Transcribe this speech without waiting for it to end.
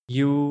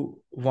you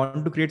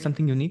want to create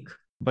something unique,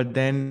 but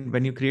then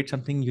when you create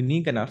something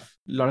unique enough,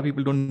 a lot of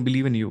people don't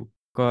believe in you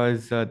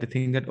because they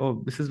think that,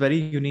 oh, this is very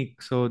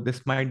unique, so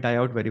this might die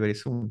out very, very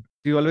soon.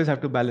 You always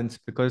have to balance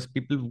because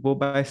people go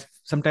by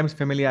sometimes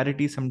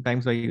familiarity,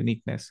 sometimes by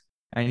uniqueness.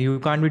 And you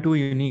can't be too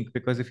unique,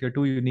 because if you're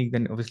too unique,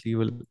 then obviously you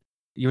will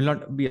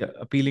not be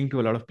appealing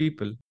to a lot of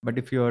people. But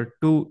if you're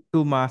too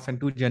mass and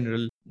too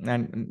general,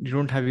 and you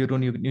don't have your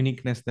own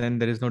uniqueness, then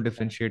there is no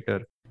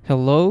differentiator.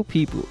 Hello,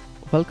 people.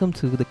 Welcome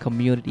to the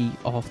community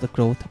of the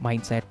Growth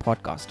Mindset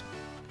podcast.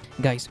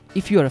 Guys,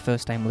 if you are a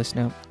first time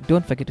listener,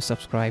 don't forget to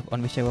subscribe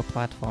on whichever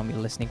platform you're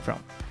listening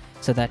from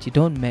so that you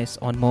don't miss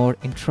on more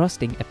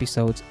interesting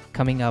episodes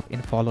coming up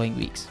in following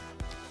weeks.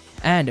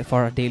 And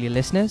for our daily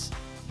listeners,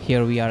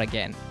 here we are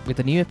again with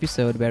a new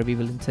episode where we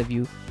will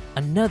interview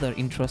another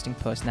interesting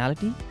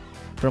personality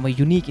from a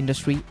unique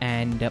industry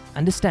and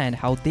understand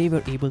how they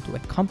were able to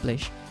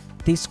accomplish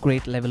this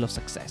great level of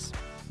success.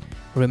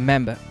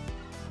 Remember,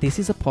 this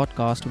is a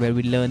podcast where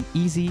we learn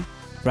easy,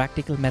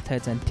 practical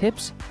methods and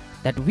tips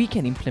that we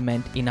can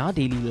implement in our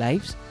daily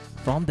lives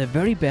from the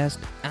very best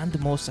and the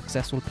most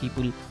successful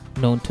people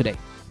known today.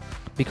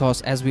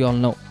 Because as we all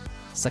know,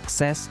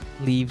 success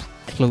leaves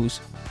clues.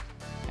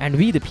 And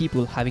we, the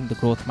people having the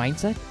growth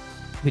mindset,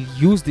 will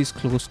use these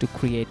clues to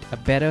create a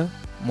better,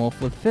 more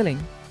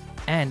fulfilling,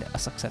 and a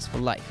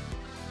successful life.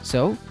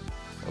 So,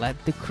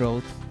 let the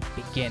growth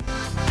begin.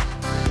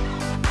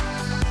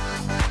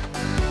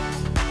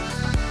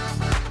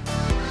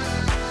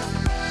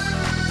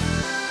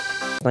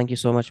 Thank you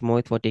so much,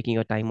 Mohit, for taking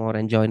your time out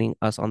and joining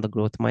us on the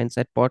Growth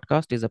Mindset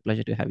podcast. It's a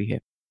pleasure to have you here.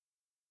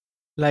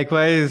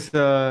 Likewise,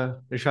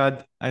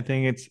 Rishad, I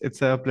think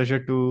it's a pleasure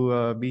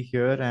to be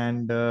here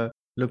and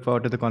look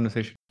forward to the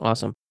conversation.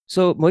 Awesome.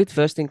 So, Mohit,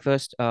 first thing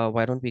first,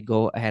 why don't we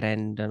go ahead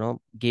and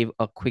give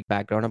a quick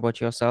background about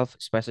yourself,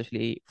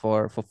 especially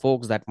for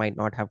folks that might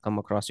not have come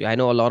across you. I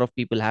know a lot of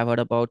people have heard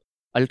about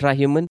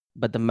Ultrahuman,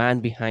 but the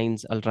man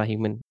behind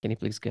Ultrahuman, can you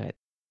please go ahead?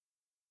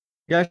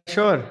 Yeah,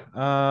 sure.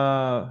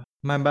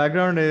 My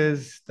background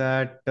is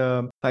that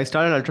I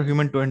started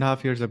Ultrahuman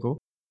 2.5 years ago,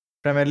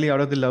 primarily out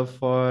of the love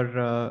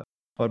for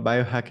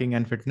biohacking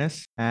and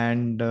fitness.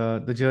 And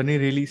the journey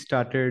really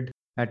started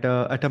at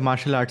a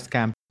martial arts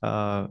camp,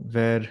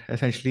 where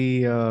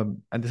essentially,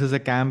 and this is a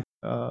camp.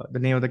 The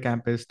name of the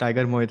camp is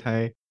Tiger Muay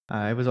Thai.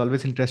 I was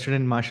always interested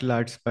in martial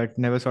arts, but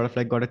never sort of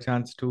like got a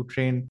chance to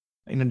train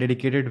in a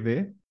dedicated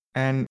way.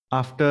 And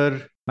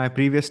after my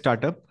previous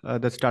startup,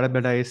 the startup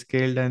that I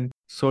scaled and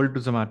sold to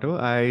Zomato,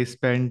 I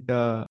spent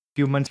a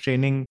few months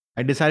training.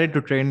 I decided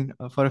to train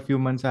for a few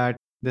months at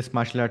this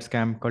martial arts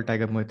camp called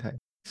Tiger Muay Thai.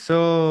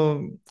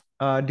 So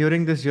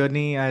during this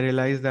journey, I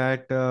realized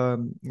that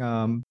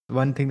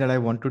one thing that I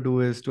want to do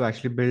is to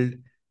actually build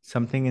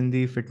something in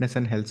the fitness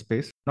and health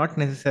space, not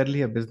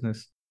necessarily a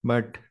business,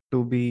 but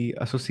to be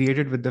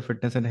associated with the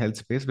fitness and health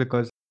space,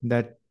 because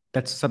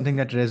that's something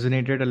that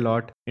resonated a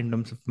lot in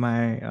terms of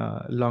my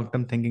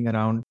long-term thinking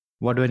around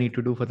what do I need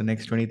to do for the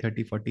next 20,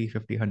 30, 40,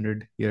 50,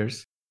 100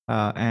 years.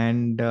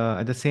 And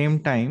at the same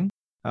time,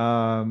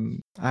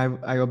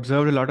 I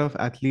observed a lot of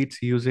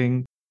athletes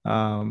using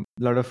a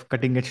lot of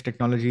cutting edge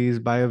technologies,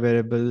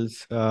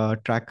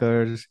 biovariables,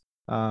 trackers,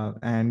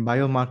 and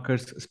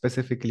biomarkers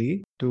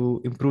specifically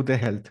to improve their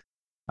health.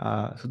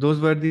 So those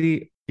were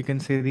you can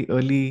say the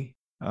early,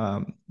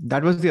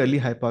 that was the early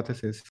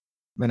hypothesis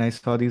when I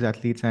saw these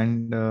athletes.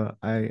 And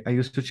I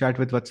used to chat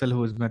with Vatsal,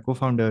 who is my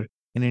co-founder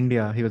in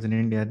India. He was in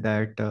India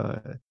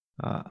that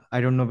I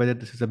don't know whether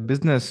this is a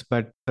business,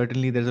 but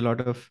certainly there's a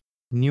lot of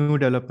new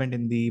development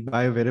in the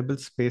biowearable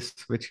space,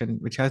 which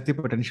has the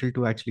potential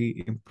to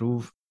actually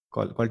improve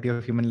quality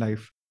of human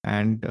life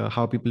and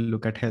how people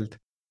look at health.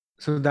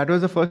 So that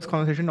was the first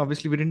conversation.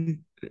 Obviously, we didn't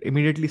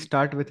immediately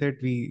start with it.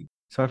 We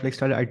sort of like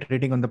started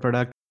iterating on the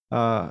product,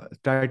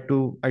 tried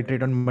to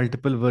iterate on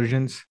multiple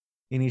versions.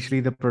 Initially,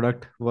 the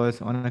product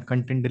was on a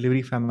content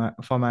delivery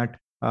format.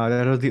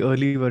 That was the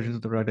early versions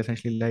of the product,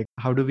 essentially like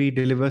how do we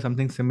deliver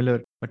something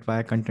similar but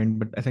via content.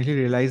 But essentially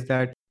realize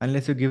that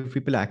unless you give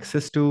people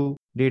access to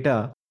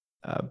data,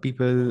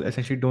 people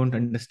essentially don't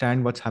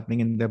understand what's happening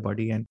in their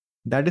body. And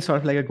that is sort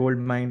of like a gold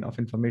mine of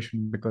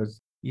information,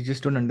 because you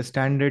just don't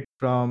understand it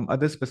from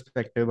others'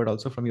 perspective, but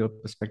also from your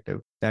perspective,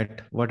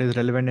 that what is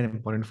relevant and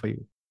important for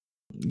you.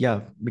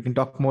 Yeah, we can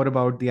talk more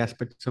about the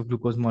aspects of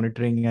glucose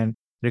monitoring and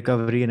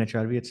recovery and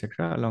HRV,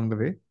 etc., along the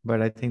way.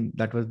 But I think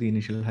that was the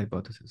initial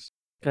hypothesis.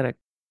 Correct.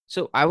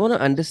 So I want to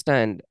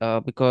understand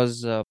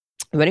because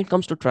when it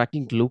comes to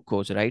tracking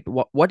glucose, right?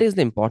 What is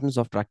the importance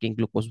of tracking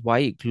glucose?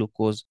 Why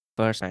glucose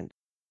first? And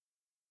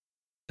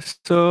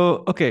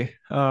So, okay,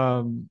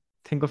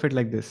 think of it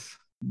like this.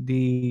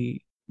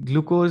 The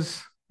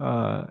glucose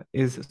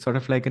is sort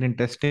of like an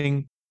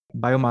interesting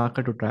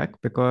biomarker to track,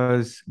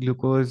 because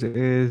glucose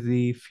is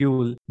the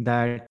fuel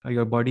that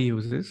your body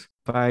uses,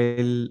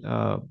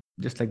 while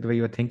just like the way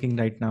you're thinking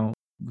right now,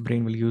 the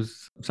brain will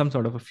use some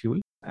sort of a fuel,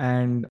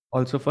 and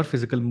also for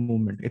physical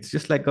movement. It's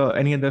just like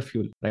any other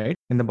fuel, right?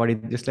 In the body,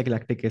 just like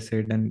lactic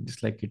acid and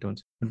just like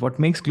ketones. But what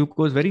makes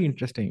glucose very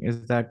interesting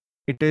is that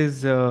it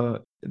is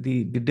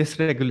the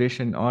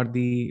dysregulation or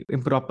the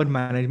improper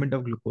management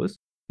of glucose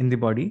in the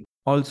body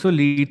also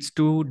leads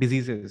to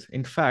diseases.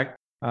 In fact,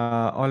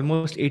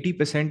 almost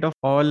 80% of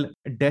all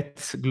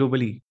deaths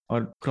globally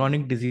or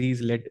chronic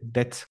disease led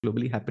deaths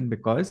globally happen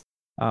because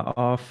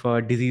of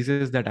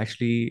diseases that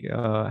actually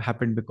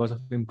happened because of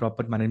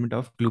improper management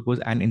of glucose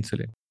and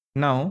insulin.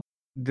 Now,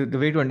 the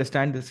way to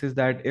understand this is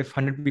that if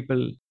 100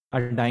 people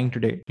are dying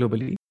today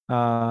globally,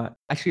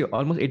 actually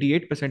almost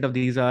 88% of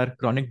these are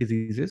chronic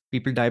diseases.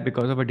 People die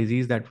because of a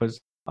disease that was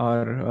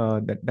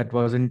or that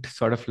wasn't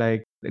sort of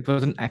like, it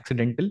wasn't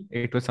accidental.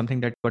 It was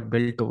something that got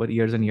built over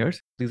years and years.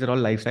 These are all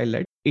lifestyle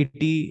led.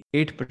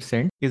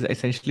 88% is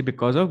essentially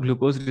because of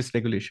glucose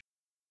dysregulation.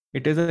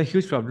 It is a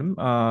huge problem,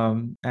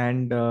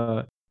 and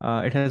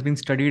it has been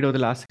studied over the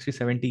last 60,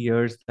 70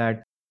 years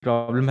that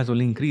problem has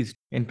only increased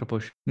in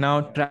proportion.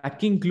 Now,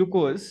 tracking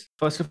glucose,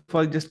 first of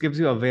all, just gives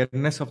you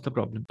awareness of the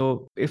problem.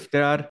 So if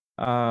there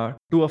are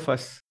two of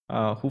us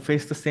who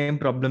face the same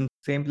problem,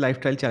 same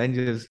lifestyle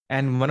challenges,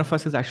 and one of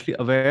us is actually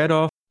aware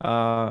of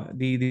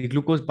the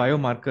glucose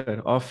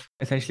biomarker of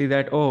essentially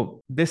that,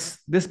 oh, this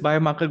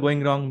biomarker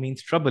going wrong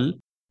means trouble,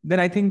 then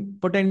I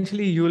think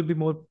potentially you will be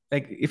more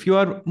like, if you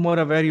are more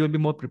aware, you will be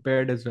more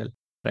prepared as well,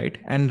 right?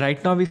 And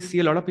right now we see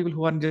a lot of people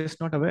who are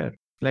just not aware.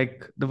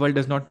 Like the world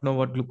does not know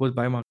what glucose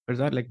biomarkers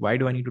are. Like, why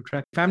do I need to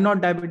track? If I'm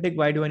not diabetic,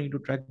 why do I need to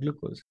track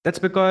glucose? That's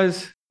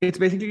because it's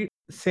basically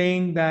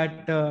saying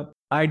that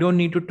I don't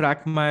need to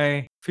track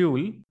my fuel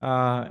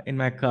in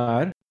my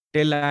car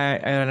till I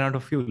run out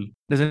of fuel.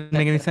 Doesn't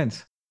make any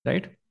sense,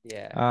 right?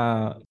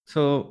 Yeah.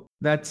 So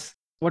that's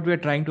what we're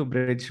trying to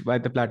bridge by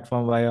the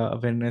platform, via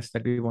awareness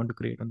that we want to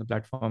create on the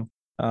platform.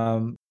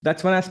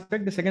 That's one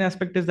aspect. The second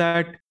aspect is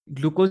that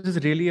glucose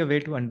is really a way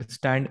to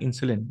understand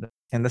insulin.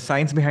 And the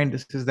science behind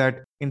this is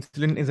that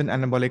insulin is an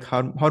anabolic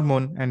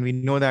hormone, and we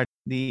know that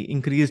the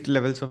increased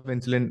levels of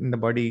insulin in the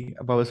body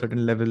above a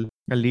certain level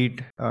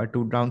lead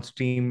to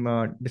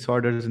downstream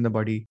disorders in the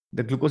body.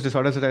 The glucose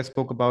disorders that I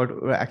spoke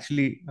about were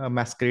actually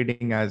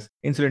masquerading as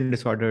insulin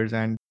disorders.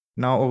 And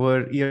now,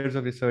 over years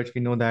of research,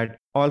 we know that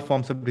all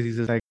forms of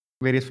diseases, like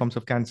various forms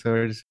of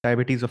cancers,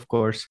 diabetes, of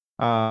course,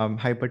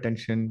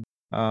 hypertension,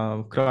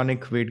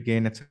 chronic weight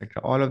gain, etc.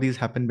 All of these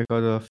happen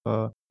because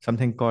of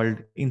something called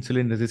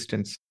insulin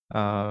resistance,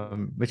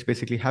 which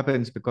basically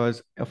happens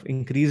because of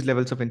increased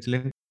levels of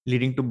insulin,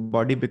 leading to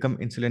body become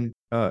insulin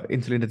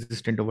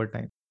resistant over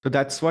time. So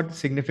that's what the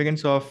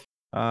significance of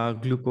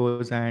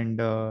glucose and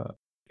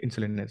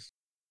insulin is.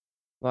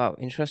 Wow,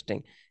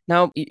 interesting.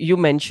 Now, you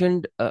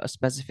mentioned a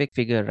specific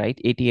figure, right?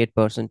 88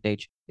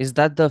 percentage. Is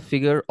that the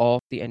figure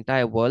of the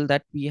entire world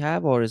that we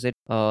have, or is it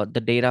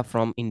the data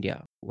from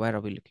India? Where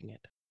are we looking at?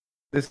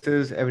 This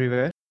is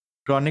everywhere.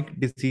 Chronic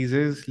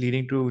diseases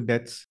leading to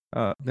deaths,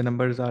 the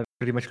numbers are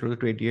pretty much closer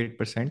to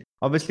 88%.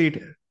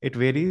 Obviously, it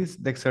varies.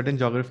 Like certain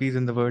geographies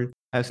in the world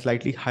have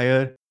slightly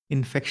higher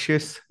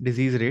infectious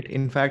disease rate.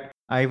 In fact,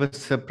 I was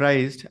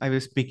surprised. I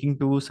was speaking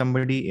to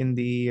somebody in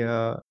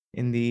the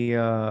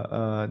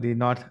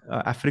North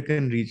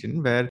African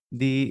region, where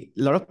the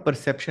lot of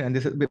perception, and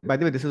this is, by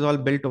the way, this is all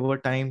built over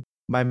time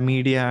by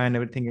media and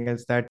everything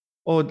else, that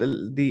oh,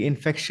 the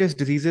infectious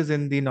diseases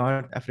in the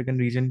North Africa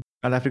region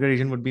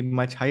would be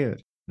much higher,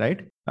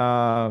 right?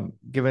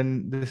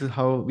 Given this is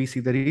how we see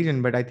the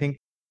region. But I think,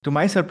 to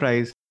my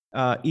surprise,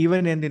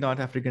 even in the North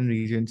African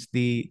regions,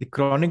 the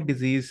chronic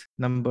disease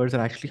numbers are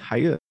actually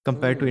higher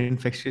compared to Mm.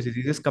 infectious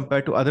diseases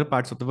compared to other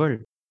parts of the world.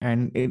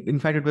 And in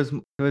fact, it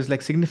was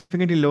like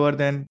significantly lower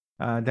than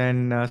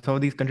some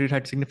of these countries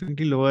had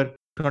significantly lower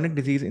chronic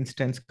disease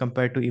incidence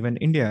compared to even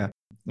India,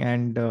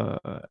 and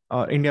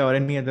or India or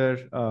any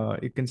other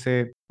you can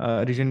say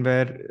region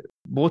where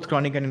both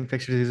chronic and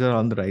infectious diseases are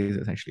on the rise,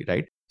 essentially,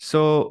 right?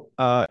 So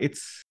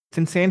it's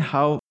insane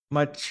how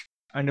much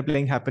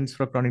underplaying happens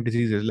for chronic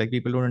diseases. Like,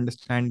 people don't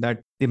understand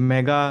that the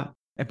mega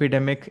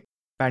epidemic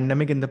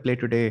pandemic in the play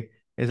today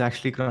is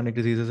actually chronic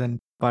diseases, and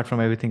apart from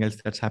everything else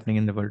that's happening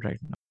in the world right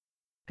now.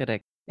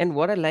 Correct. And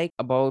what I like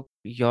about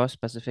your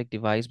specific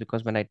device,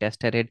 because when I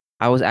tested it,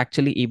 I was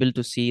actually able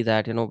to see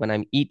that, when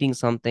I'm eating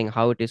something,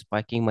 how it is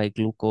spiking my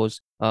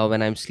glucose,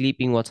 when I'm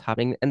sleeping, what's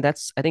happening. And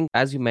that's, I think,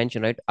 as you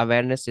mentioned, right?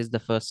 Awareness is the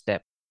first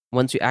step.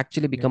 Once you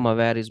actually Yeah. become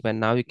aware is when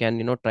now you can,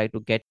 try to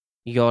get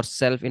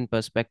yourself in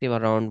perspective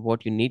around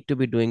what you need to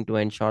be doing to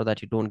ensure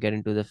that you don't get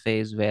into the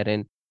phase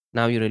wherein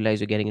now you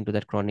realize you're getting into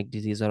that chronic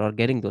disease or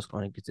getting those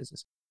chronic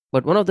diseases.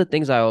 But one of the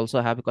things I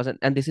also have, because,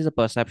 and this is a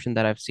perception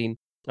that I've seen,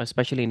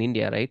 especially in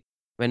India, right?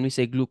 When we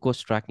say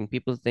glucose tracking,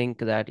 people think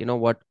that,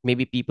 what,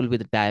 maybe people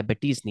with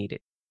diabetes need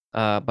it,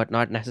 but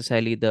not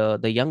necessarily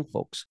the young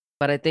folks.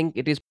 But I think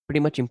it is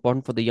pretty much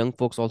important for the young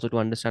folks also to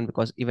understand,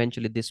 because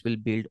eventually this will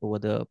build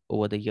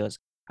over the years.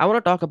 I want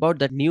to talk about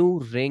that new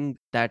ring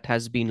that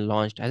has been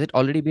launched. Has it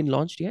already been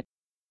launched yet?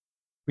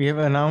 We have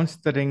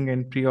announced the ring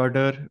in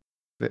pre-order.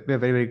 We're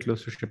very, very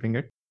close to shipping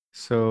it.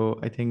 So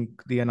I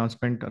think the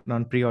announcement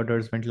on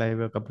pre-orders went live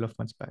a couple of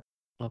months back.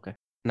 Okay,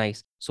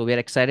 nice. So we are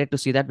excited to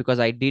see that, because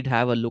I did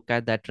have a look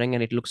at that ring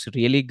and it looks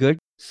really good.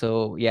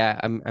 So yeah,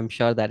 I'm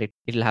sure that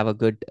it'll have a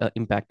good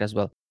impact as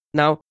well.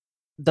 Now,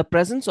 the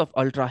presence of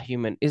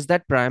Ultrahuman, is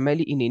that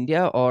primarily in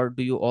India, or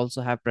do you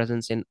also have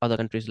presence in other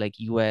countries like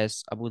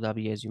US, Abu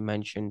Dhabi, as you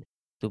mentioned,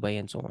 Dubai,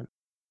 and so on?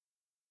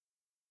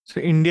 So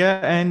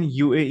India and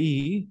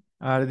UAE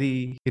are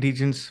the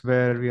regions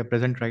where we are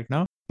present right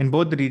now. In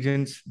both the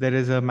regions, there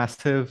is a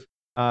massive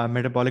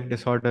metabolic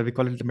disorder. We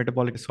call it the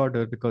metabolic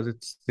disorder because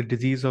it's the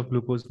disease of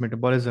glucose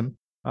metabolism.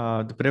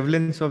 The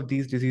prevalence of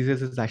these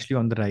diseases is actually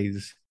on the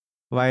rise.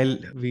 While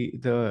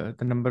the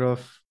number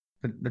of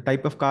the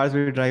type of cars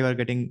we drive are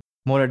getting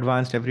more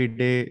advanced every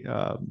day,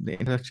 the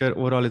infrastructure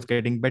overall is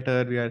getting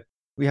better.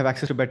 We have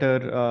access to better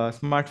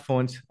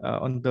smartphones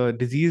on the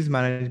disease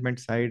management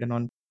side, and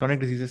on chronic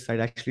diseases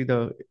side, actually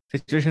the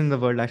situation in the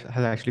world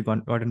has actually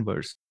gotten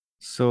worse.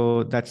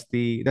 So that's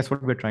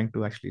what we're trying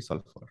to actually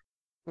solve for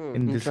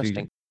in this Interesting.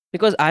 region.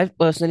 Because I've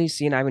personally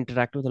seen, I've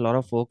interacted with a lot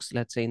of folks,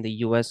 let's say in the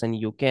US and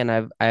UK,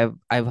 and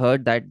I've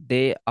heard that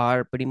they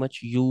are pretty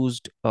much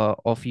used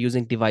of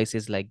using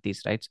devices like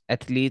these, right?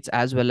 Athletes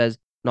as well as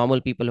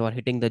normal people who are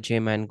hitting the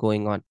gym and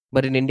going on.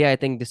 But in India, I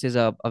think this is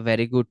a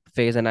very good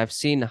phase, and I've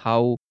seen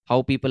how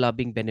people are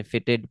being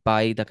benefited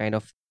by the kind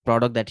of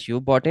product that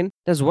you bought in.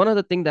 There's one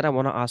other thing that I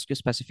want to ask you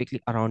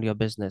specifically around your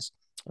business,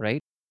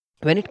 right?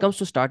 When it comes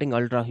to starting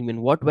Ultrahuman,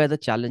 what were the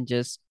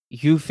challenges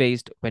you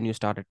faced when you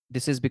started?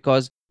 This is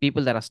because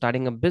people that are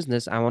starting a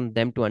business, I want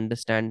them to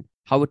understand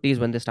how it is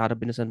when they start a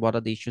business and what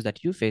are the issues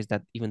that you face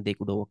that even they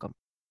could overcome.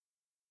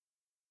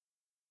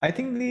 I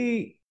think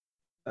the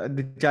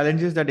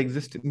challenges that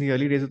exist in the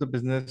early days of the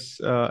business,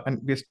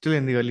 and we're still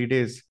in the early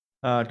days,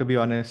 to be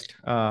honest,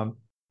 are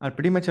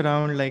pretty much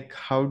around like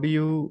how do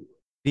you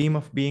dream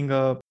of being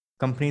a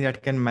company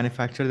that can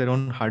manufacture their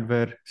own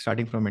hardware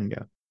starting from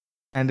India?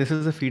 And this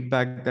is a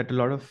feedback that a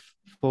lot of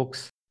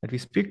folks that we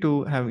speak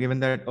to have given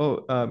that,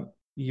 oh,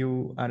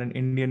 you are an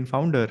Indian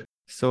founder.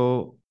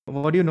 So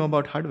what do you know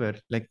about hardware?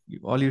 Like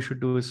all you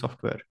should do is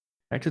software.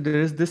 Right. So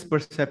there is this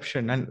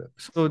perception. And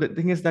so the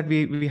thing is that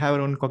we have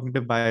our own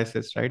cognitive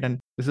biases, right? And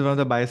this is one of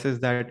the biases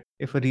that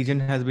if a region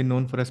has been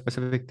known for a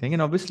specific thing,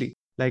 and obviously,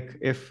 like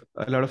if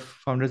a lot of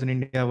founders in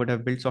India would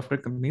have built software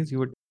companies, you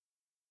would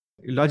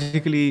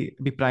logically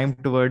be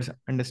primed towards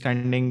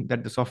understanding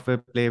that the software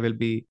play will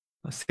be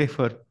a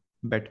safer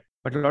bet.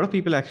 But a lot of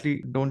people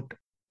actually don't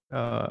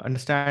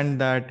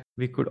understand that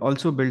we could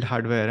also build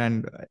hardware,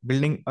 and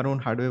building our own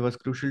hardware was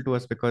crucial to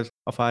us because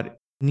of our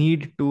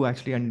need to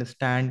actually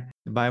understand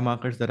the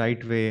biomarkers the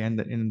right way and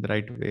in the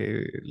right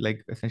way.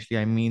 Like essentially,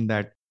 I mean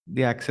that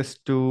the access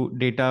to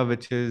data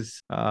which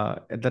is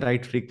at the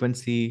right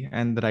frequency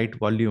and the right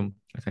volume,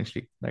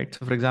 essentially, right?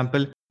 So, for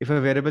example, if a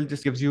variable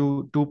just gives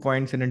you 2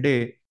 points in a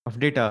day of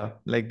data,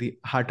 like the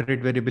heart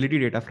rate variability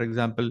data, for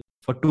example,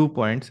 for 2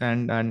 points,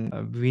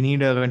 and we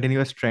need a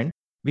continuous trend,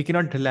 we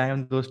cannot rely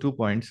on those 2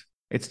 points.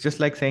 It's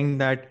just like saying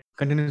that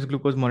continuous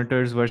glucose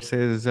monitors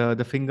versus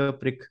the finger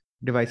prick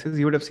devices.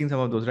 You would have seen some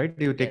of those, right?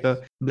 You take a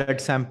Yes.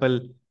 blood sample,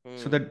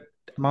 so that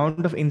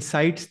amount of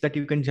insights that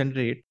you can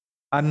generate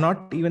are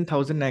not even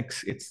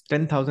 1000x, it's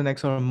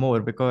 10,000x or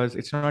more, because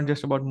it's not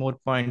just about more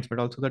points, but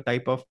also the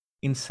type of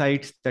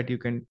insights that you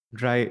can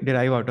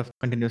derive out of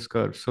continuous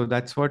curves. So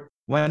that's what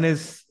one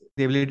is,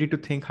 the ability to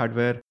think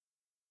hardware.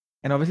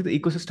 And obviously, the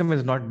ecosystem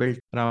is not built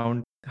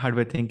around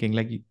hardware thinking.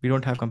 Like we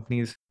don't have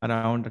companies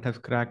around that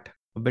have cracked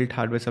or built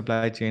hardware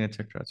supply chain,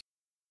 etc.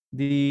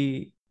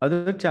 The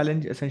other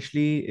challenge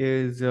essentially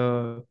is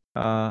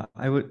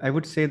I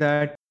would say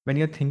that when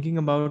you're thinking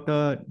about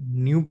a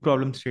new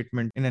problem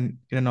statement in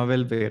a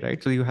novel way,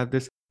 right? So you have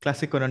this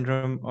classic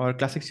conundrum or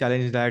classic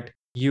challenge that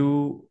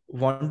you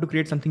want to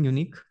create something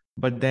unique,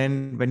 but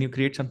then when you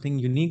create something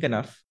unique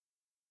enough,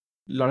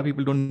 a lot of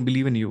people don't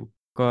believe in you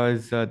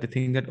because they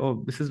think that,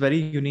 oh, this is very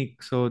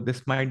unique, so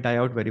this might die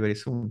out very, very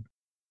soon.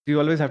 You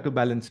always have to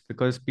balance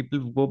because people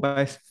go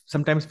by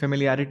sometimes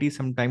familiarity,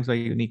 sometimes by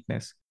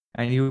uniqueness,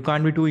 and you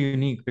can't be too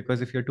unique,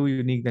 because if you're too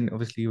unique, then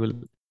obviously you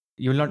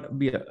will not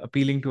be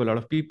appealing to a lot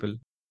of people.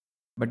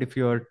 But if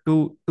you're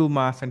too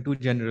mass and too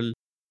general,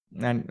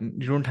 and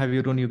you don't have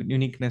your own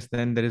uniqueness,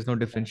 then there is no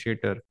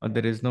differentiator, or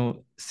there is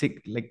no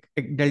like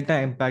delta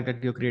impact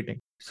that you're creating.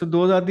 So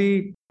those are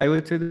the, I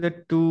would say,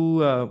 the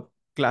two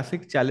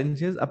classic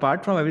challenges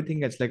apart from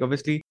everything else. Like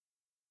obviously,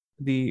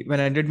 the when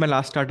I did my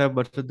last startup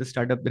versus the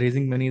startup,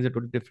 raising money is a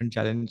totally different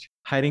challenge.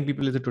 Hiring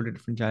people is a totally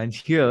different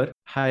challenge. Here,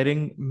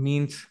 hiring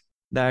means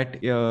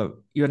that you're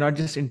not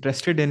just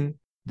interested in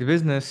the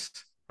business,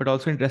 but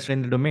also interested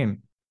in the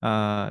domain,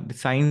 the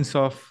science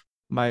of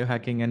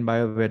biohacking and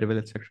biowearable,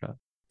 etc.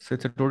 So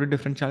it's a totally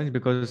different challenge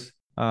because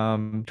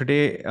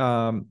today,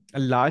 a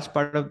large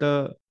part of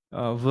the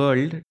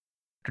world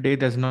today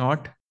does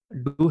not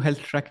do health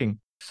tracking.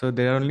 So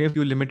there are only a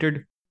few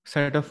limited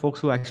set of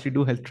folks who actually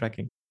do health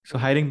tracking. So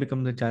Hmm. hiring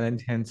becomes a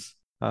challenge, hence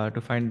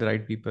to find the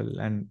right people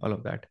and all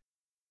of that.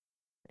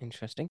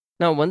 Interesting.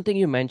 Now, one thing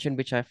you mentioned,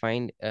 which I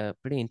find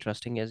pretty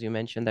interesting, is you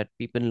mentioned that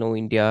people know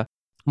India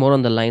more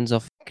on the lines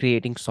of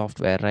creating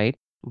software, right?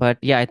 But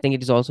yeah, I think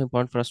it is also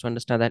important for us to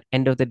understand that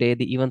end of the day,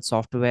 the even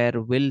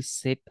software will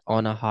sit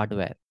on a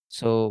hardware.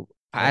 So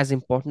Yep. as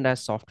important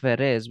as software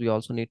is, we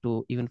also need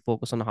to even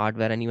focus on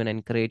hardware and even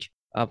encourage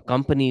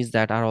companies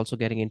that are also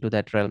getting into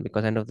that realm,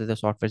 because end of the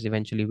softwares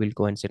eventually will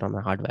go and sit on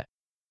the hardware.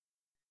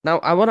 Now,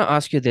 I want to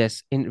ask you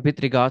this in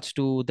with regards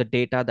to the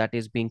data that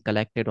is being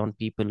collected on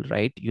people,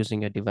 right,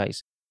 using a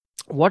device.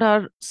 What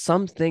are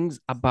some things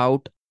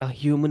about a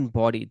human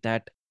body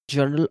that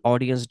general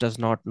audience does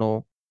not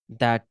know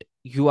that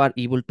you are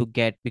able to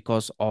get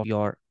because of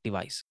your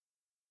device?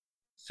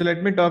 So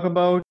let me talk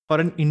about for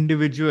an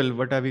individual,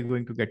 what are we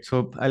going to get?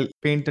 So I'll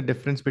paint the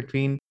difference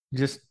between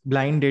just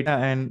blind data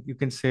and you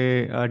can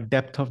say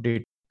depth of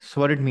data.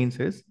 So what it means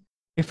is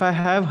if I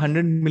have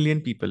 100 million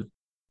people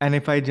and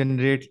if I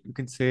generate, you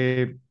can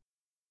say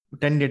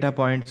 10 data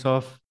points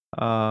of,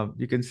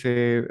 you can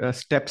say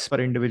steps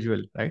per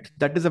individual, right?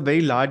 That is a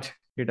very large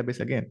database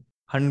again,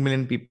 100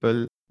 million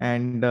people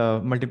and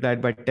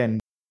multiplied by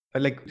 10.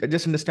 Like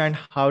just understand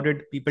how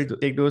did people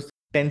take those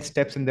 10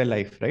 steps in their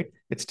life, right?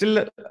 It's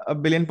still a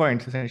billion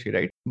points essentially,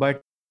 right?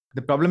 But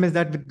the problem is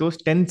that with those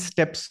 10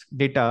 steps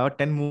data or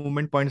 10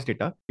 movement points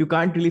data, you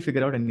can't really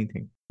figure out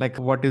anything like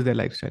what is their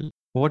lifestyle.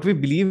 What we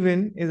believe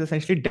in is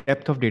essentially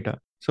depth of data.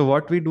 So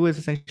what we do is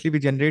essentially we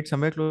generate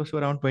somewhere close to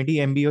around 20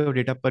 MB of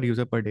data per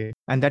user per day.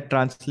 And that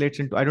translates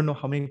into, I don't know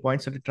how many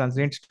points that it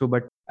translates to,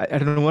 but I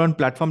don't know, on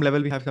platform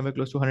level, we have somewhere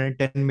close to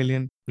 110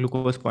 million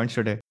glucose points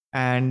today.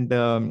 And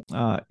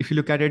if you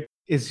look at it,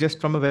 it's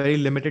just from a very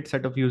limited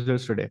set of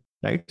users today,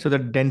 right? So the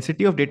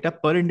density of data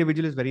per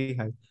individual is very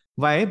high.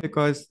 Why?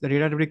 Because the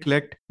data that we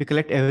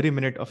collect every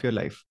minute of your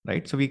life,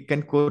 right? So we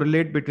can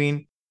correlate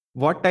between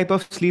what type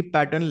of sleep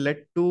pattern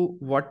led to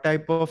what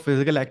type of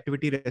physical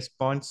activity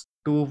response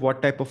to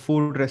what type of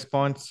food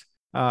response,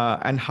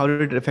 and how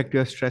did it affect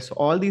your stress.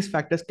 All these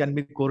factors can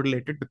be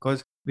correlated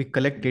because we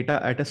collect data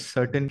at a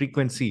certain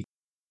frequency.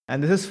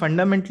 And this is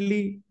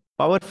fundamentally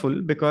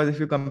powerful because if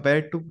you compare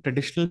it to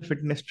traditional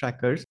fitness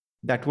trackers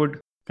that would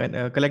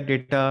collect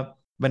data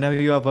whenever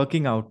you are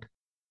working out,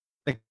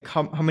 like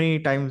how many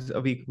times a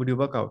week would you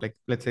work out? Like,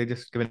 let's say,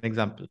 just give an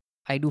example.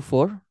 I do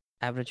four,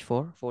 average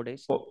 4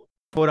 days.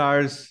 4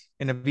 hours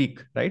in a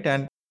week, right?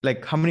 And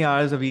like how many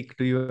hours a week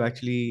do you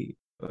actually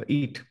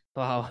eat?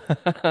 Wow,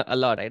 a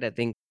lot, right? I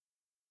think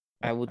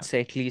I would Yeah.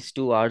 say at least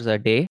 2 hours a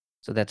day.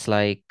 So that's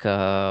like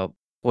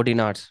 14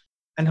 hours.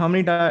 And how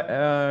many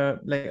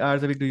like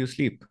hours a week do you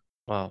sleep?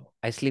 Wow.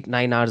 I sleep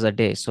 9 hours a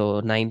day. So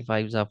 9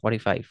 fives are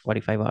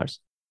 45 hours.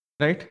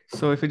 Right?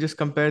 So if you just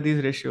compare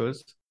these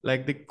ratios,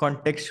 like the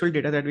contextual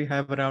data that we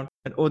have around,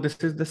 and oh, this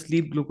is the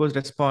sleep glucose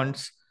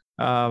response,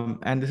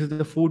 and this is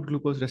the food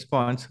glucose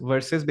response,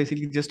 versus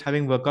basically just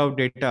having workout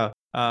data.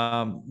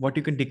 What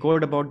you can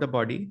decode about the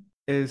body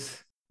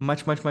is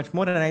much, much, much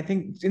more. And I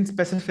think in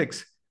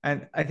specifics,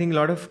 and I think a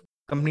lot of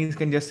companies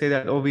can just say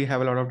that, oh, we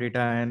have a lot of data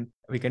and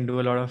we can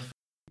do a lot of,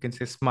 you can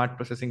say, smart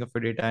processing of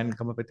your data and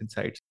come up with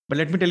insights. But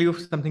let me tell you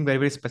something very,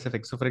 very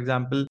specific. So, for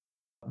example,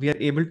 we are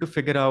able to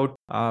figure out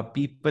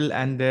people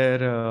and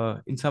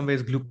their in some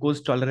ways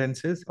glucose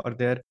tolerances or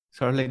their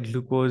sort of like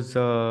glucose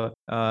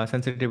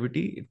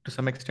sensitivity to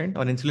some extent,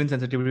 or insulin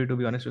sensitivity, to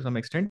be honest, to some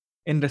extent,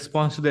 in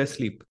response to their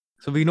sleep.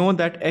 So we know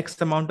that X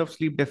amount of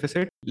sleep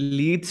deficit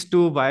leads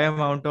to Y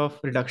amount of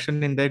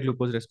reduction in their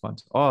glucose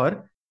response.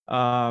 Or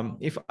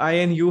if I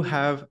and you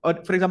have,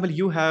 or for example,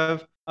 you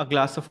have a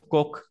glass of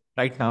Coke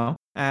right now,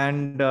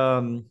 and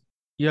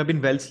you have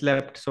been well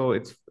slept, so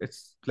it's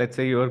let's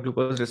say your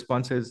glucose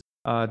response is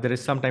there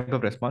is some type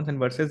of response, and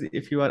versus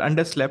if you are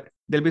underslept,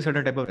 there'll be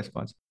certain type of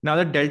response. Now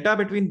the delta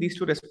between these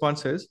two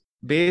responses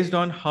based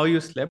on how you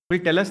slept will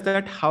tell us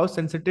that how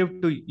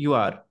sensitive to you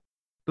are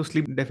to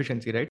sleep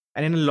deficiency, right?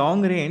 And in a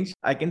long range,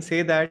 I can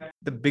say that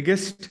the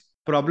biggest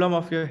problem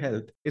of your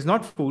health is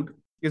not food,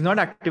 is not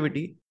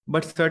activity,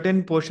 but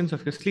certain portions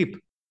of your sleep.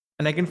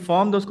 And I can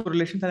form those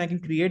correlations and I can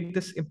create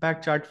this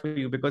impact chart for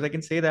you, because I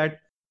can say that,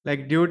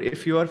 like, dude,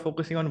 if you are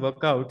focusing on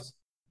workouts,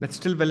 that's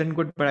still well and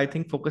good. But I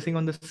think focusing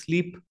on the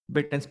sleep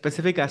bit and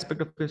specific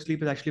aspect of your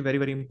sleep is actually very,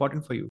 very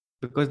important for you,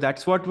 because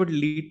that's what would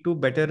lead to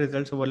better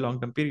results over a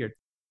long term period.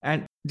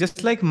 And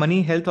just like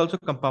money, health also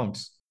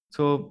compounds.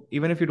 So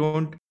even if you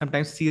don't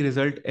sometimes see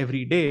result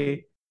every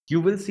day,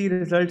 you will see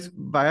results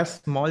via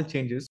small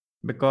changes,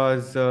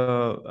 because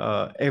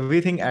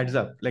everything adds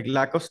up. Like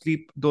lack of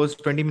sleep, those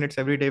 20 minutes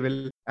every day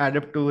will add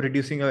up to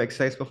reducing your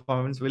exercise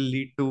performance, will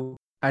lead to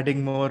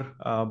adding more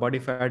body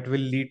fat, will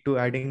lead to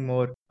adding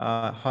more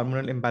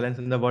hormonal imbalance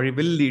in the body,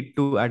 will lead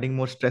to adding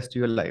more stress to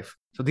your life.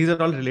 So these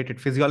are all related.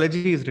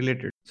 Physiology is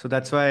related. So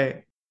that's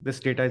why this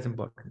data is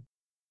important.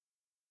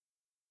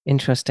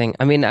 Interesting.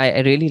 I mean, I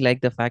really like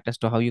the fact as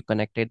to how you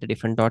connected the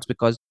different dots,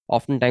 because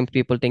oftentimes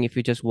people think if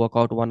you just work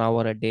out 1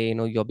 hour a day,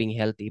 you're being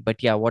healthy.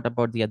 But yeah, what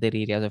about the other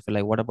areas of your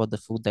life? What about the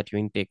food that you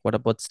intake? What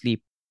about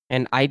sleep?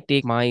 And I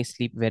take my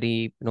sleep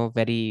very,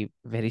 very,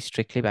 very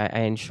strictly.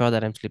 I ensure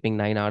that I'm sleeping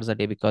 9 hours a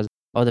day because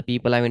of the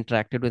people I've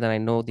interacted with, and I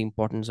know the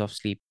importance of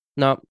sleep.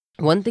 Now,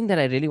 one thing that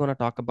I really want to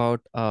talk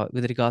about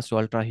with regards to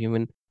Ultra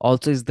Human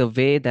also is the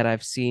way that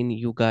I've seen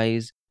you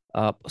guys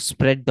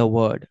spread the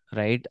word,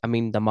 right? I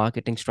mean, the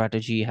marketing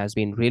strategy has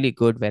been really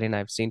good, wherein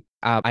I've seen,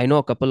 I know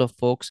a couple of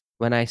folks,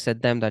 when I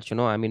said them that,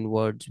 I'm in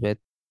words with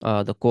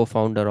the co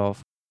founder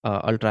of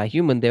Ultra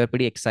Human, they were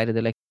pretty excited.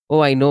 They're like,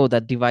 oh, I know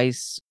that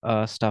device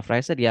stuff, right?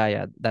 I said,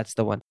 yeah, that's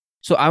the one.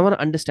 So I want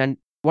to understand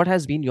what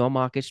has been your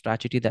market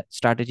strategy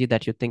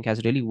that you think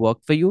has really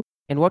worked for you,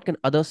 and what can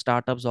other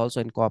startups also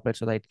incorporate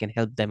so that it can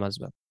help them as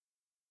well.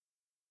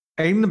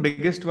 I think the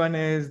biggest one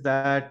is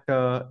that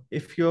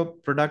if your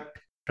product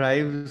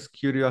drives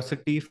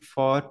curiosity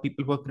for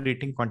people who are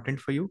creating content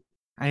for you,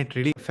 and it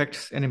really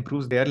affects and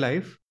improves their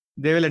life,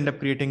 they will end up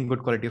creating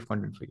good quality of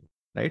content for you,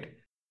 right?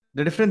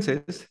 The difference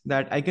is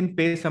that I can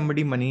pay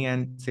somebody money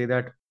and say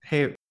that,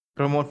 hey,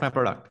 promote my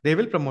product. They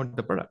will promote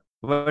the product.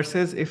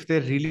 Versus if they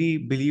really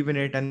believe in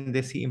it and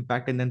they see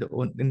impact in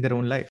their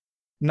own life.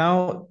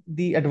 Now,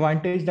 the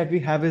advantage that we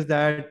have is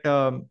that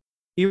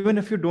even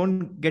if you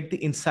don't get the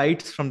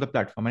insights from the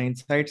platform, and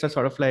insights are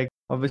sort of like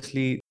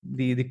obviously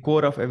the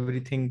core of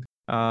everything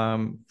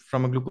from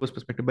a glucose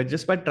perspective, but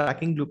just by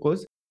tracking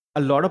glucose,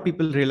 a lot of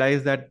people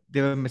realize that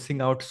they were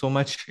missing out so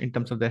much in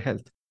terms of their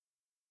health.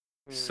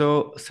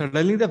 So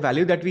suddenly the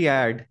value that we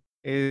add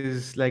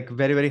is like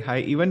very, very high,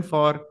 even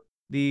for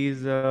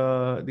these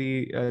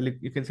like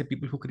you can say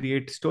people who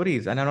create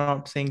stories. And I'm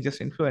not saying just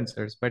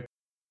influencers, but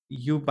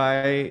you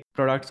buy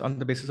products on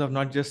the basis of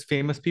not just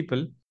famous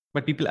people,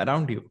 but people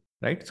around you,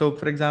 right? So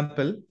for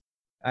example,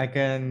 I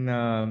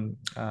can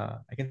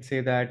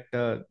say that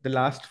the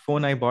last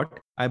phone I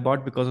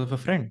bought because of a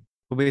friend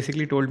who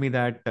basically told me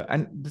that,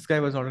 and this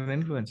guy was not an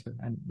influencer,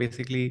 and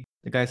basically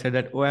the guy said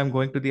that, oh, I'm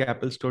going to the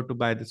Apple store to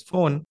buy this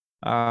phone,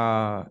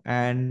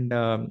 and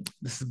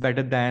this is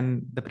better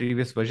than the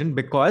previous version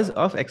because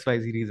of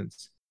XYZ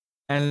reasons.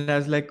 And I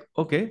was like,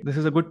 okay, this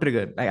is a good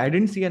trigger. I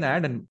didn't see an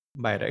ad and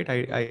buy, right?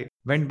 I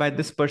went by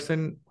this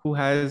person who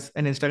has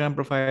an Instagram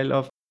profile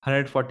of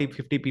 140,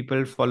 50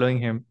 people following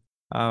him.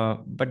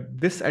 But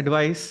this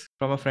advice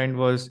from a friend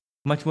was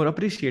much more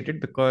appreciated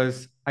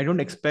because I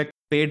don't expect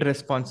paid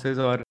responses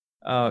or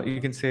you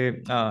can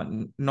say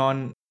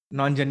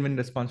non-genuine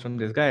response from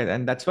this guy.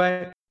 And that's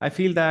why I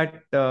feel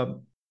that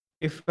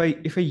if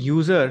a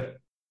user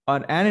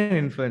or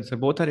an influencer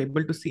both are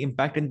able to see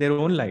impact in their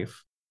own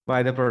life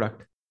by the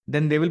product,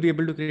 then they will be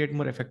able to create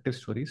more effective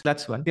stories.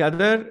 That's one. The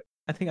other,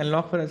 I think,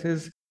 unlock for us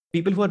is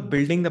people who are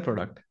building the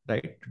product,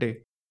 right?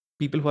 Today,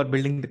 people who are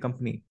building the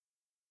company,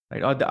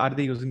 right? Or are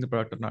they using the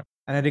product or not?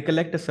 And I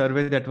recollect a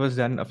survey that was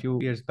done a few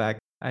years back.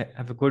 I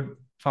have a good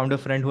founder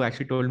friend who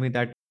actually told me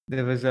that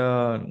there was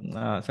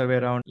a survey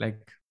around like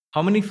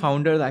how many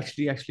founders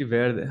actually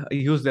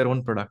use their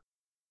own product,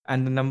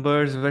 and the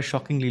numbers were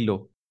shockingly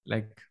low.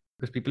 Like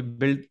because people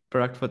build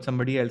product for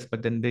somebody else,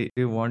 but then they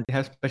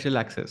have special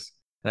access,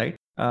 right?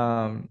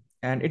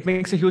 And it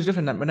makes a huge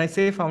difference. When I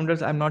say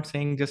founders, I'm not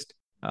saying just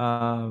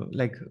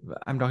like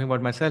I'm talking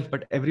about myself,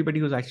 but everybody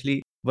who's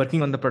actually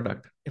working on the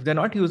product. If they're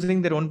not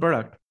using their own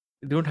product,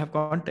 they don't have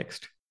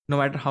context, no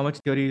matter how much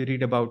theory you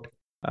read about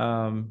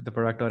the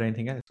product or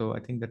anything else. So I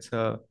think that's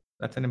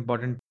an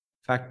important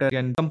factor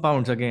and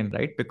compounds again,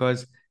 right?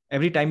 Because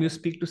every time you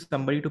speak to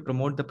somebody to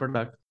promote the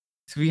product,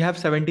 so we have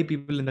 70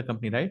 people in the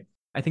company, right?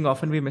 I think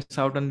often we miss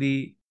out on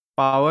the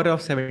power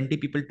of 70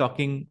 people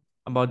talking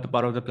about the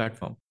power of the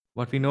platform.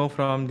 What we know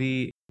from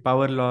the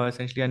power law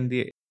essentially and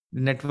the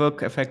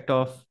network effect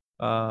of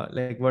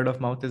like word of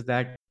mouth is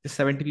that the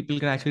 70 people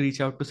can actually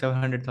reach out to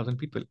 700,000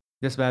 people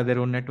just by their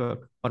own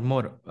network or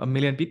more, a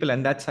million people.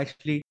 And that's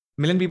actually,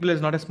 million people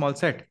is not a small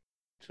set.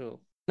 True.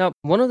 Now,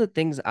 one of the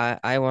things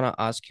I want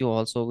to ask you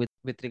also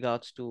with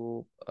regards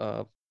to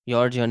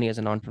your journey as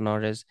an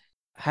entrepreneur is,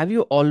 have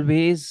you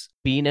always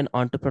been an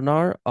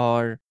entrepreneur,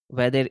 or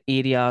were there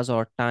areas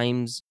or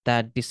times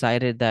that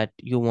decided that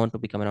you want to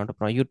become an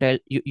entrepreneur?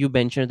 You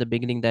mentioned at the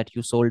beginning that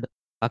you sold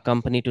a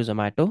company to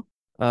Zomato,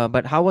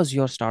 but how was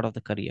your start of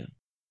the career?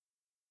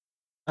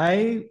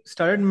 I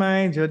started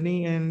my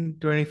journey in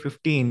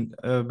 2015,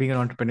 being an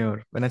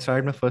entrepreneur when I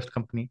started my first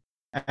company.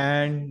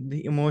 And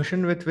the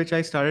emotion with which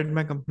I started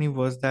my company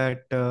was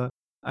that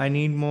I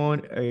need more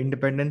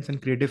independence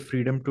and creative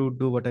freedom to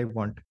do what I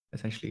want,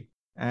 essentially.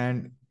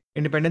 And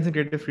independence and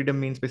creative freedom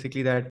means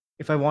basically that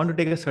if I want to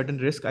take a certain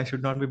risk, I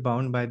should not be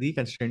bound by the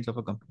constraints of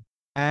a company.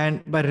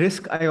 And by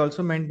risk, I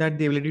also meant that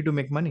the ability to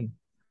make money.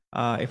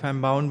 If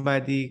I'm bound by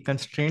the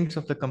constraints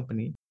of the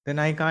company, then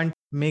I can't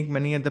make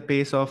money at the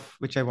pace of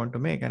which I want to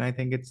make. And I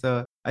think it's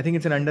an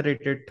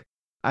underrated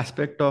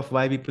aspect of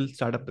why people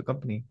startup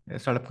companies,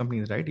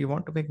 right? You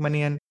want to make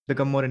money and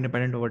become more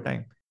independent over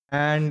time.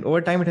 And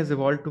over time, it has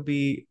evolved to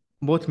be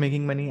both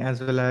making money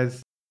as well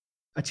as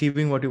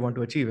achieving what you want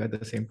to achieve at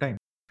the same time.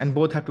 And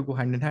both have to go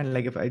hand in hand.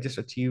 Like if I just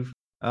achieve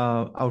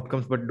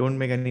outcomes but don't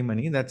make any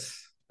money,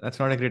 that's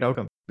not a great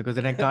outcome because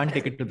then I can't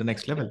take it to the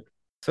next level.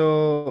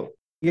 So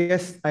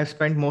yes, I've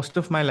spent most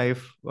of my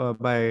life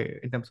by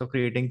in terms of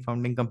creating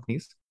founding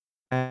companies,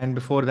 and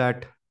before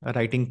that,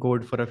 writing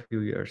code for a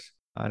few years,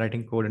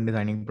 writing code and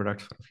designing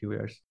products for a few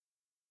years.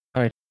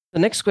 All right. The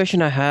next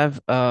question I have,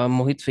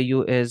 Mohit, for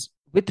you is,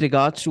 with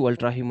regards to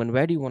Ultrahuman,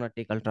 where do you want to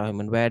take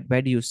Ultrahuman?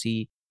 Where do you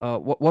see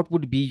what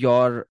would be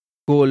your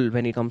goal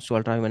when it comes to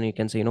Ultrahuman? You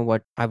can say,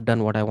 what I've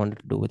done, what I wanted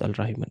to do with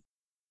Ultrahuman.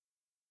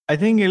 I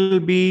think it'll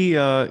be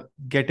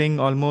getting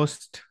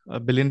almost a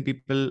billion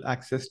people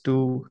access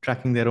to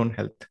tracking their own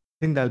health.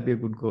 think that'll be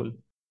a good goal.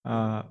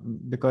 Uh,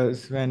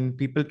 because when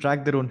people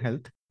track their own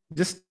health,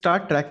 just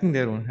start tracking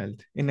their own health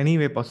in any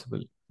way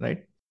possible,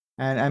 right?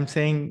 And I'm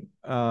saying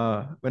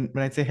when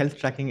I say health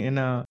tracking in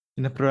a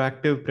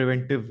proactive,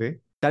 preventive way,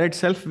 that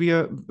itself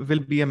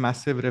will be a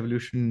massive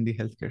revolution in the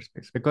healthcare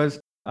space because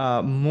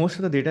most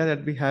of the data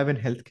that we have in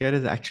healthcare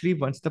is actually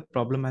once the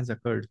problem has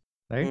occurred,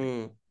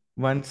 right?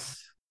 Once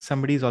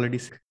somebody is already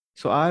sick.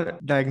 So our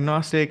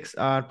diagnostics,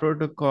 our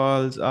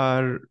protocols,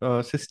 our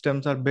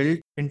systems are built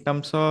in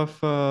terms of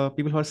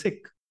people who are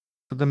sick.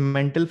 So the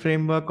mental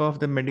framework of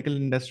the medical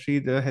industry,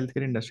 the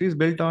healthcare industry is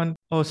built on,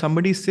 oh,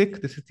 somebody's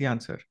sick, this is the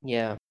answer.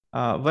 Yeah.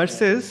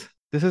 Versus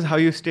this is how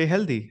you stay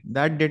healthy.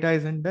 That data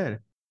isn't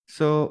there.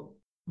 So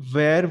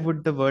where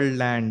would the world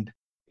land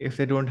if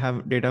they don't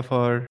have data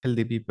for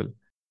healthy people?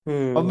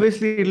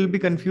 Obviously, it'll be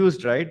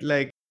confused, right?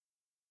 Like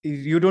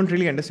you don't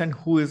really understand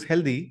who is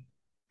healthy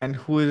and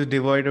who is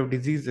devoid of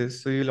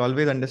diseases. So you'll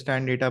always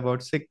understand data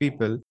about sick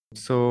people.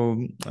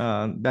 So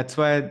that's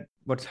why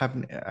what's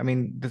happening. I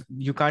mean,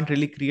 you can't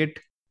really create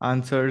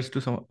answers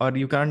to some, or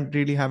you can't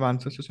really have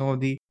answers to some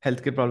of the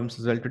healthcare problems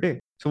as well today.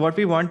 So what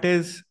we want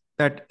is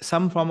that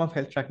some form of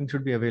health tracking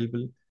should be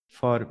available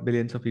for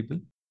billions of people,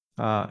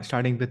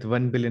 starting with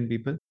 1 billion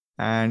people.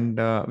 And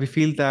we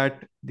feel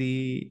that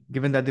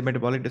given that the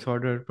metabolic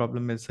disorder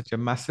problem is such a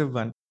massive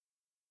one,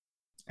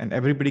 and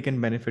everybody can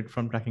benefit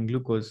from tracking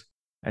glucose.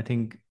 I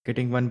think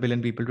getting 1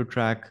 billion people to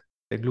track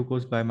the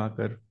glucose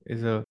biomarker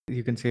is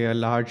you can say, a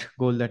large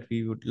goal that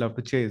we would love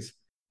to chase,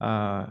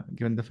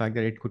 given the fact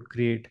that it could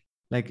create,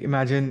 like,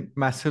 imagine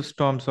massive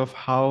storms of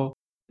how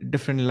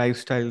different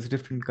lifestyles,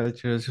 different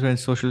cultures, different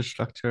social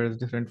structures,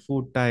 different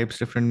food types,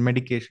 different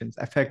medications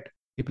affect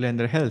people and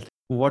their health.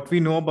 What we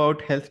know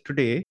about health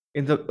today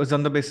is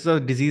on the basis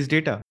of disease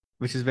data,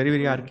 which is very,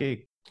 very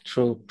archaic.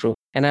 True, true.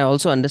 And I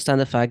also understand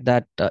the fact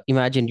that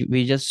imagine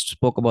we just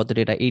spoke about the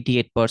data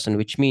 88%,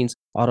 which means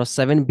out of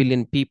 7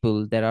 billion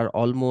people, there are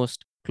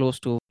almost close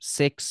to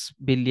 6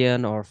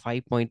 billion or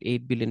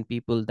 5.8 billion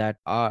people that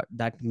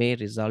may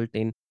result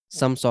in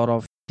some sort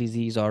of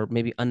disease or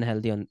maybe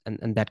unhealthy and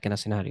that kind of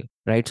scenario,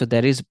 right? So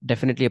there is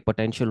definitely a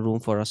potential room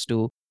for us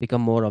to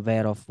become more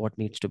aware of what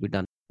needs to be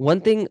done.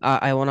 One thing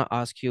I want to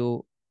ask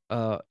you,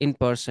 in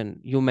person,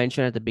 you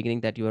mentioned at the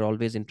beginning that you are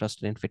always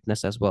interested in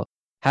fitness as well.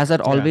 Has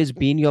that Yeah. always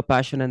been your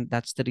passion and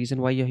that's the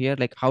reason why you're here?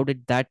 Like, how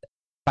did that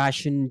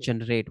passion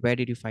generate? Where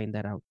did you find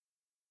that out?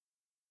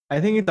 I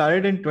think it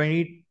started in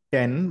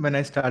 2010 when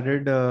I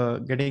started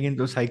getting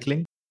into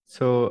cycling.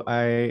 So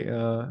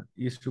I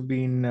used to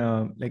be in,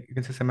 like, you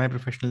can say,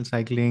 semi-professional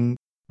cycling,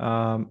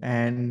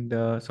 and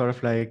sort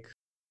of like,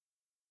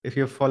 if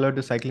you've followed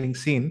the cycling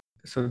scene,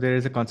 so there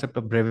is a concept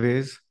of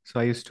brevets. So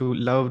I used to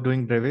love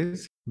doing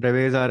brevets.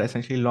 Brevets are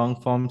essentially long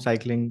form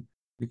cycling,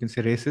 you can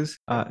say, races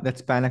that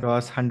span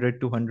across 100,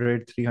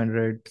 200,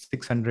 300,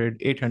 600,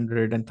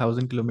 800, and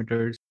 1000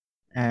 kilometers.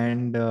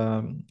 And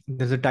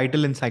there's a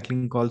title in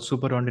cycling called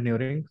super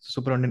randonneuring.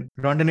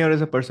 Randonneur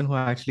is a person who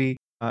actually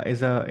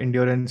is a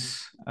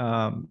endurance,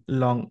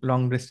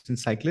 long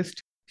distance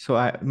cyclist.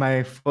 So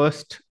my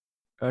first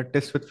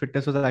test with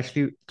fitness was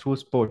actually through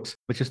sports,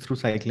 which is through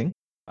cycling.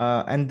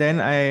 And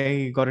then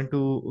I got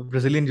into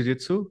Brazilian Jiu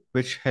Jitsu,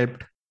 which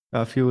helped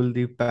fuel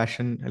the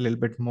passion a little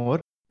bit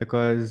more,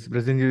 because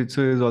Brazilian Jiu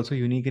Jitsu is also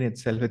unique in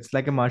itself. It's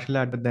like a martial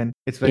art, but then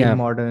it's very Yeah.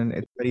 modern,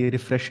 it's very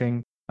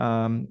refreshing.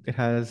 It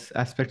has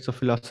aspects of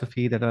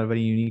philosophy that are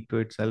very unique to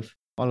itself,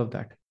 all of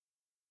that.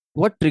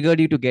 What triggered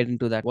you to get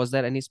into that? Was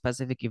there any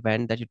specific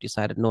event that you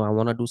decided, no, I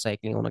want to do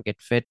cycling, I want to get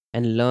fit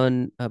and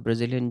learn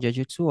Brazilian Jiu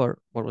Jitsu, or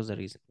what was the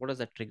reason? What was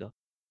that trigger?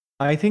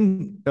 I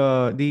think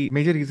the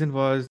major reason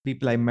was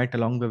people I met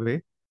along the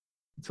way.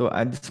 So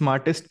the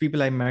smartest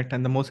people I met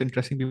and the most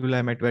interesting people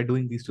I met were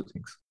doing these two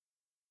things.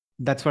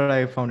 That's what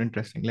I found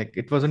interesting. Like,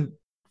 it wasn't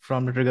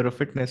from the trigger of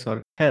fitness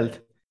or health,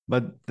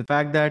 but the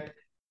fact that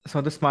some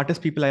of the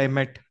smartest people I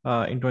met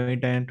in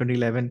 2010,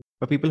 2011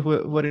 were people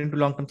who were into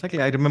long-term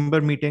cycling. I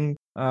remember meeting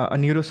a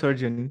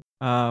neurosurgeon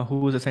who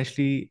was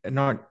essentially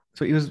not,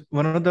 so he was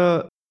one of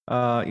the,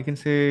 you can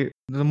say,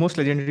 the most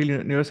legendary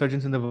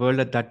neurosurgeons in the world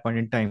at that point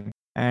in time,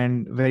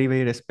 and very,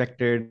 very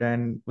respected,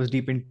 and was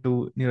deep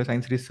into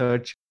neuroscience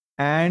research,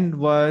 and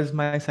was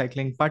my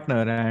cycling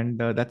partner. And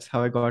that's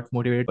how I got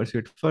motivated to pursue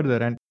it further.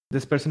 And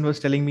this person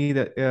was telling me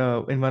that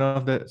in one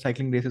of the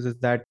cycling races is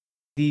that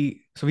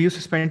so we used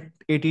to spend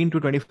 18 to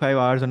 25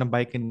 hours on a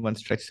bike in one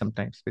stretch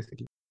sometimes,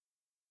 basically,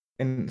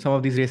 in some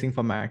of these racing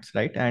formats,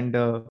 right? And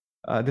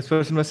this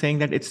person was saying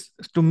that,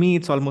 to me,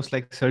 it's almost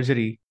like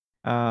surgery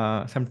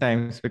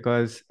sometimes,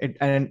 because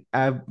and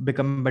I've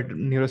become a better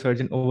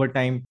neurosurgeon over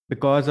time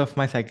because of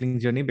my cycling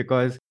journey,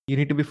 because you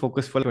need to be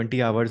focused for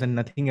 20 hours and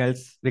nothing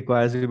else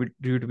requires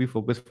you to be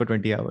focused for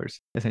 20 hours,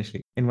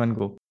 essentially, in one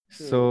go.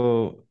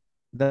 So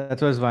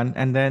that was one.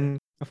 And then,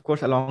 of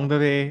course, along the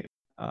way,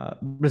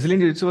 Brazilian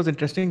Jiu-Jitsu was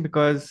interesting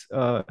because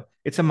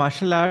it's a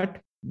martial art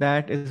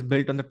that is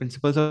built on the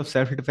principles of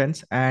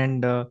self-defense.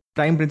 And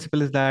prime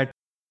principle is that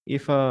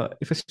if a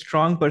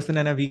strong person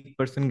and a weak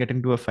person get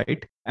into a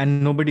fight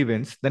and nobody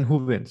wins, then who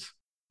wins?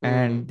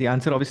 And the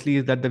answer obviously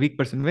is that the weak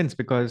person wins,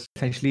 because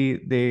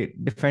essentially they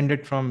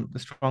defended from the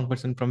strong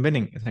person from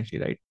winning,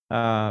 essentially, right?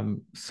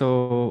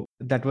 So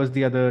that was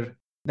the other,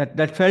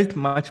 that felt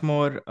much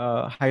more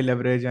high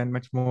leverage and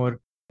much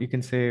more, you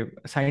can say,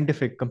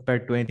 scientific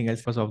compared to anything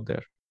else was out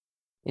there.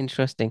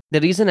 Interesting.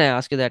 The reason I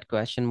ask you that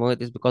question,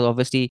 Mohit, is because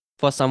obviously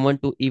for someone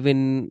to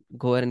even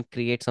go ahead and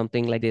create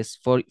something like this,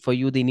 for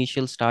you, the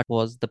initial start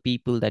was the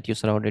people that you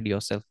surrounded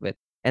yourself with.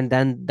 And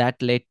then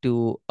that led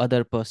to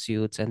other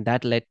pursuits, and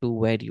that led to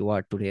where you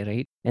are today,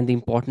 right? And the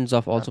importance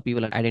of also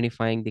people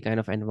identifying the kind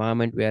of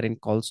environment we're in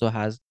also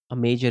has a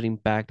major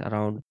impact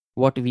around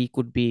what we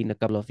could be in a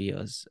couple of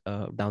years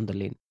down the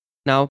lane.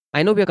 Now,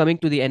 I know we are coming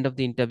to the end of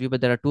the interview, but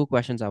there are two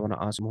questions I want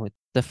to ask, Mohit.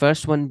 The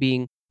first one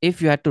being,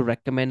 if you had to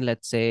recommend,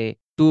 let's say,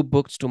 two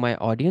books to my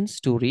audience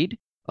to read,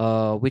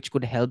 which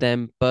could help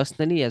them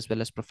personally as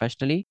well as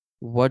professionally,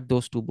 what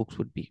those two books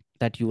would be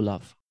that you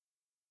love?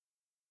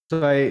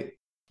 So I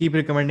keep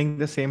recommending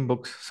the same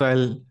books, so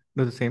I'll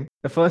do the same.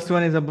 The first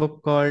one is a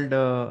book called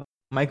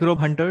Microbe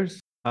Hunters.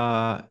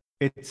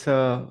 It's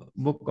a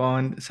book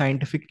on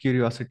scientific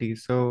curiosity.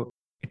 So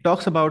it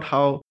talks about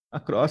how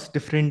across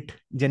different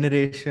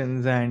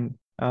generations and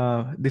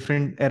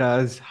different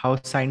eras, how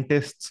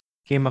scientists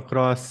came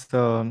across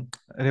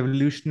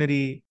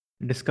revolutionary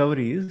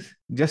discoveries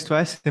just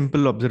by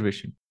simple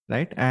observation,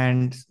 right?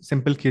 And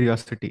simple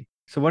curiosity.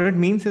 So what it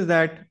means is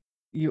that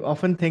you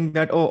often think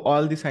that, oh,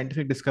 all the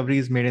scientific discovery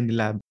is made in the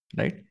lab,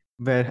 right?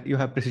 Where you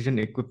have precision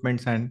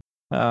equipments and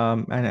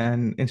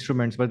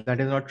instruments, but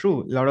that is not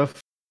true. A lot of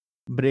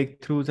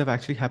breakthroughs have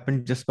actually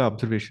happened just by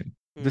observation.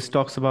 This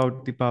talks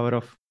about the power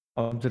of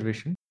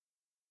observation.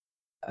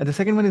 The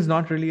second one is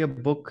not really a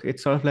book.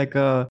 It's sort of like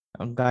a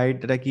guide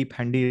that I keep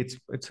handy.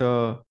 It's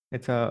a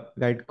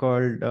guide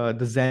called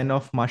The Zen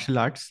of Martial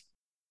Arts.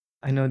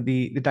 I know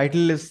the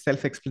title is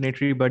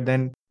self-explanatory, but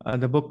then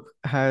the book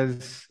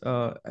has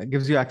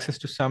gives you access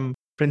to some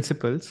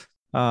principles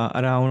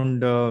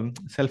around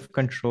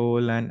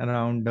self-control and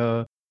around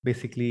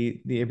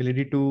basically the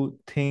ability to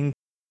think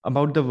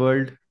about the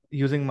world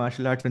using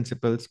martial arts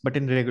principles, but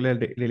in regular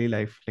daily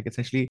life. Like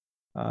essentially,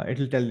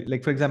 it'll tell,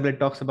 like for example,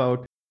 it talks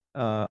about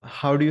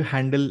how do you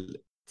handle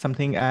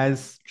something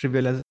as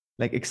trivial as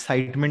like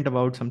excitement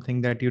about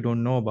something that you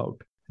don't know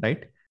about,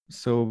 right?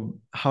 So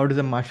how does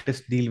a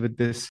marxist deal with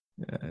this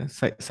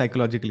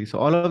psychologically? So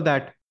all of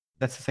that,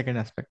 that's the second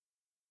aspect.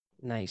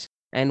 Nice.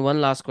 And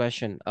one last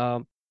question.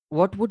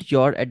 What would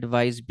your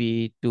advice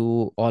be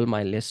to all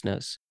my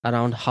listeners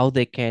around how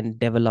they can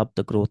develop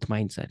the growth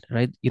mindset,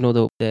 right? You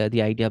know,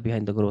 the idea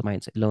behind the growth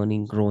mindset,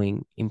 learning,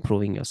 growing,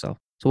 improving yourself.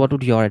 So what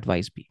would your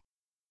advice be?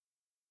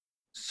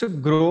 So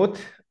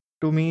growth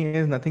to me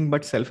is nothing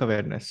but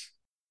self-awareness,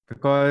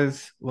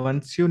 because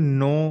once you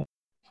know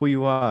who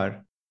you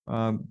are,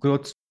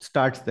 growth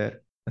starts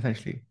there.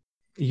 Essentially,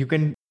 you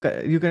can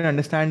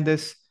understand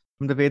this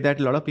from the way that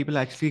a lot of people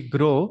actually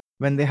grow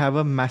when they have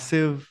a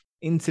massive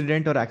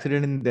incident or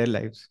accident in their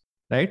lives,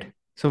 right?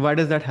 So why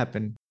does that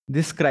happen?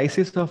 This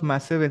crisis of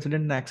massive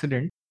incident and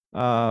accident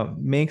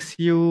makes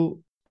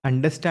you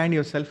understand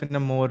yourself in a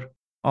more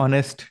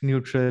honest,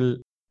 neutral,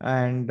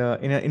 and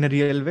in a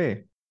real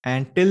way.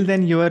 And till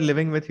then, you are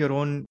living with your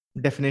own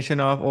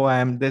definition of, oh, I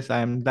am this, I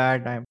am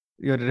that, I am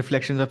your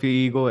reflections of your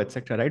ego,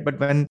 etc. Right?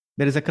 But when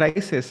there is a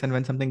crisis and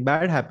when something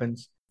bad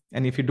happens,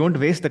 and if you don't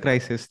waste the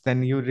crisis,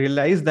 then you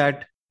realize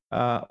that,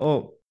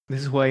 oh, this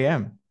is who I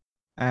am.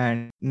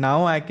 And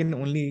now I can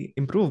only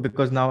improve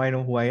because now I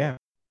know who I am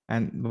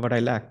and what I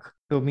lack.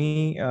 To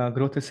me,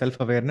 growth is self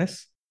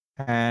awareness.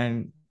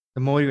 And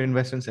the more you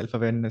invest in self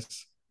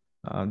awareness,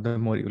 the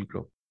more you will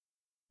grow.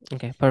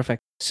 Okay,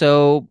 perfect.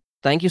 So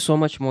thank you so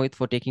much, Mohit,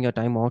 for taking your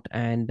time out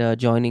and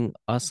joining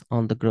us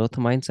on the Growth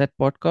Mindset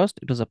podcast.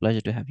 It was a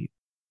pleasure to have you.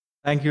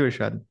 Thank you,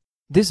 Ishad.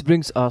 This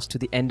brings us to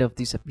the end of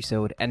this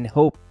episode and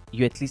hope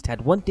you at least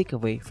had one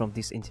takeaway from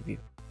this interview.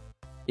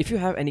 If you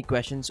have any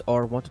questions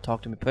or want to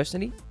talk to me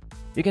personally,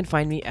 you can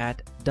find me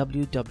at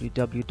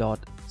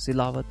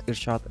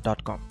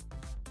www.silawatirshad.com.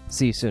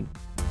 See you soon.